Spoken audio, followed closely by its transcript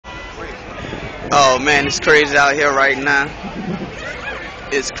Oh man, it's crazy out here right now.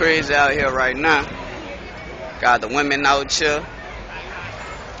 It's crazy out here right now. Got the women out here.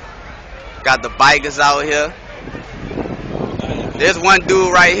 Got the bikers out here. There's one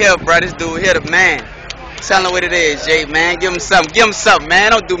dude right here, bro. This dude here, the man. Tell him what it is, Jay, man. Give him something. Give him something,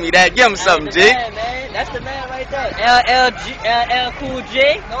 man. Don't do me that. Give him something, Jay. Man. That's the man right there. LL Cool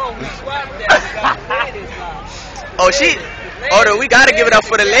J. No, we swapped that. Oh, we gotta give it up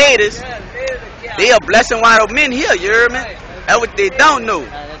for the ladies. They are blessing while the men here, you hear me? That's what they don't know.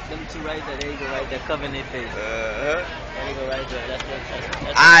 That's them two right there. There you go right there, covering their face. There you go right there. That's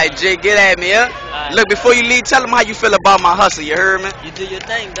Alright, Jay, get at me, yeah? Right. Look, before you leave, tell them how you feel about my hustle, you heard me? You do your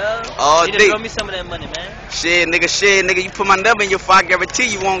thing, dog. All you day. Throw me some of that money, man. Shit, nigga, you put my number in your phone, I guarantee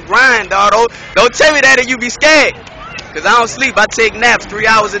you won't grind, dog. Don't tell me that and you be scared. Cause I don't sleep, I take naps 3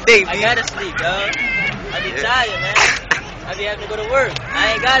 hours a day, I gotta sleep, dog. I be tired, man. I be having to go to work.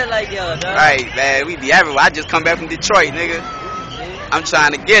 I ain't got it like y'all, dog. Right, man, we be everywhere. I just come back from Detroit, nigga. I'm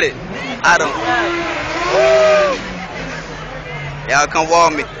trying to get it. I don't. Y'all come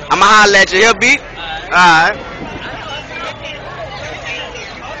walk me. I'ma holler at you here, B. Alright.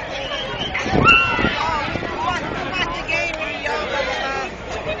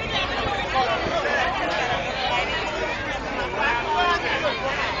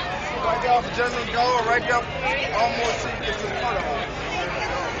 Right there, almost see you get to the front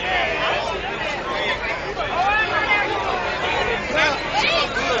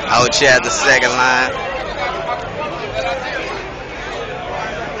Out here at the second line.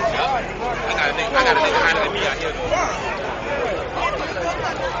 I got a nigga hiding in me out here.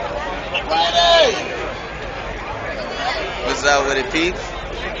 What's up with it, Pete?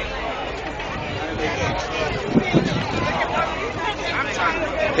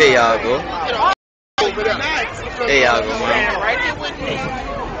 Here y'all go. Here y'all go, man.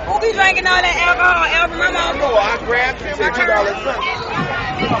 Who be drinking all that alcohol? Alcohol, my mama. I grabbed him.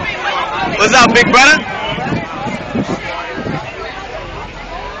 $2. What's up, big brother?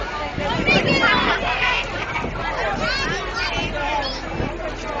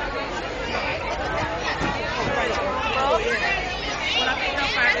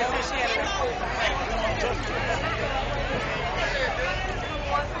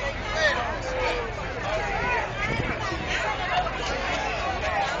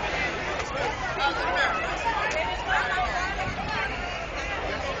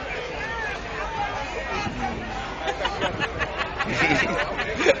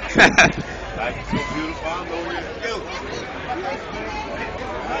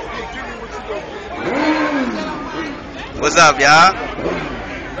 What's up, y'all?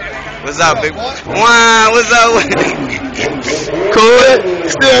 What's up, big? What's up? Cool?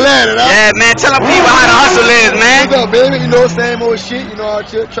 Still at it, huh? Yeah, man. Tell them people how the hustle is, man. What's up, baby? You know, same old shit. You know, out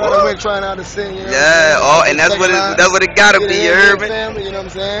here trying out to sing. You know yeah, and that's what it gotta be. You heard me? Family, you know what I'm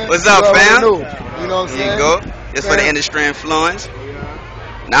saying? What's up, fam? You know what I'm saying? Here you go. It's for the industry influence.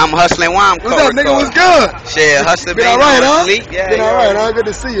 Now I'm hustling while I'm What's up, nigga? What's good? Shit, hustling, baby. Been alright, huh? Sleep. Yeah, been alright, huh?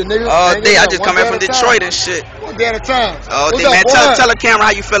 Good to see you, nigga. All day. I just come back from Detroit and shit. One day at a time. All day, man. Tell the camera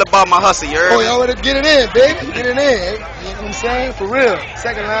how you feel about my hustle, you heard me? Oh, y'all better get it in, baby. Get it in. You know what I'm saying? For real.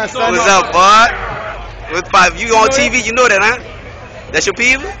 Second line, son. What's up, bud? If you on TV, you know that, huh? That's your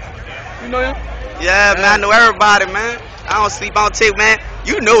people? You know him? Yeah, man. I know everybody, man. I don't sleep, I don't take, man.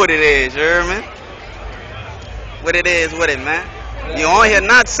 You know what it is, you heard me? What it is with it, man. You on here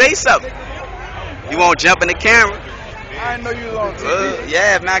not say something. You won't jump in the camera. I didn't know you was on TV.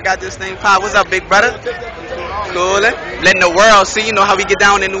 Yeah, man, I got this thing pop. What's up, big brother? Coolin'. Letting the world see, you know how we get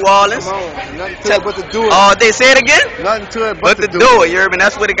down in New Orleans. Nothing to it but to do it. All day. Say it again? Nothing to it but to do it. You hear me?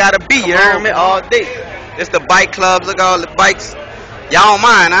 That's what it gotta be. You hear me? All day. It's the bike clubs. Look at all the bikes. Y'all don't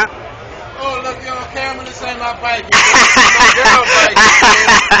mind, huh? Oh, look, you're on camera. This ain't my bike. My girl bike.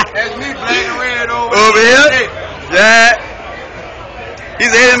 That's me, black and red over here. Yeah.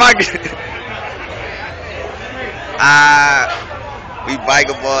 He's hitting my. We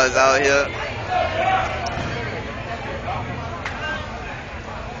biker boys out here.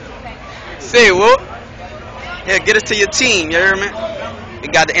 Say what? Here, get us to your team, you hear me? We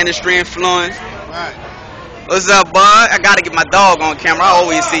got the industry influence. Right. What's up, bud? I gotta get my dog on camera. I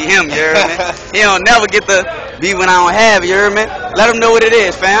always see him, you hear me? He don't never get to be when I don't have, you hear me? Let him know what it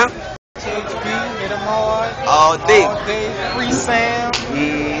is, fam. All day. Free Sam.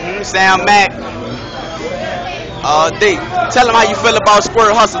 Sam Mac. All day. Tell him how you feel about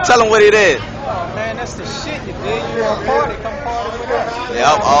Squirt Hustle. Tell him what it is. Oh, man, that's the shit. You dig? You're a party. Come party with us.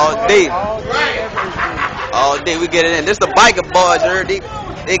 Yep, all day. All day, every day. All day, we get it in. This the biker boys, you heard?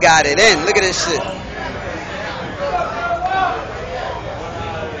 They got it in. Look at this shit.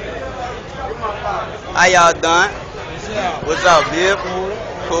 How y'all doing? What's up, Bill?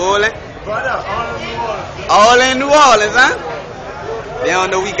 Coolin'? All in New Orleans, huh? They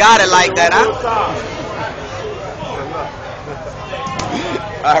don't know we got it like that, huh?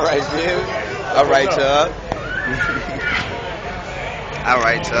 All right, Bill. All right, Chubb. All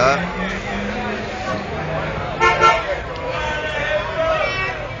right, Chubb.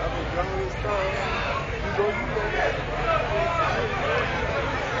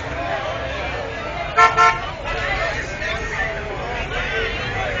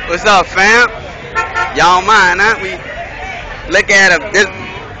 What's up, fam? Y'all mind, huh? We look at him. This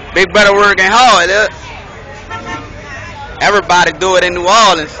big brother working hard. Look. Everybody do it in New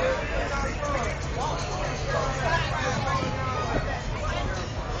Orleans.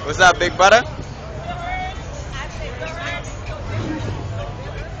 What's up, big brother?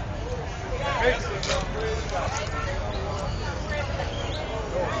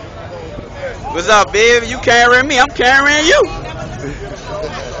 What's up, baby? You carrying me? I'm carrying you.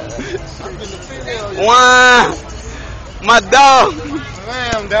 Wow, my dog.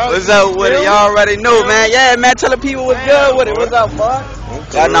 What's up with it? Y'all already know, man. Yeah, man. Tell the people what's good with it. What's up, boy?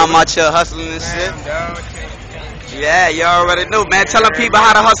 Y'all know I'm out here hustling and shit. Yeah, you already know, man. Tell the people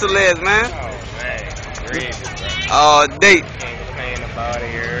how the hustle is, man. Oh, man. Crazy, bro. All day. Can't complain about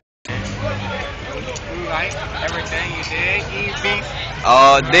it here. You like everything you did. Eat beef.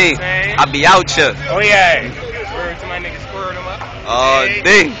 All day. I be out here. Oh, yeah. Word to my nigga Squirt him up. All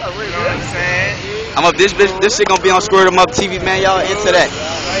day. You know what I'm saying? I'm up this bitch. This shit gonna be on Squirt 'em Up TV, man. Y'all into that?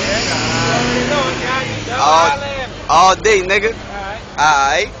 All day, nigga.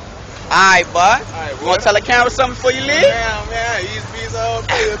 Alright, boy. You wanna tell the camera something before you leave? Yeah, man. East Beach all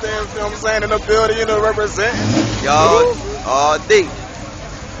day. You know what I'm saying? In the building, you know, representing. Y'all, all day.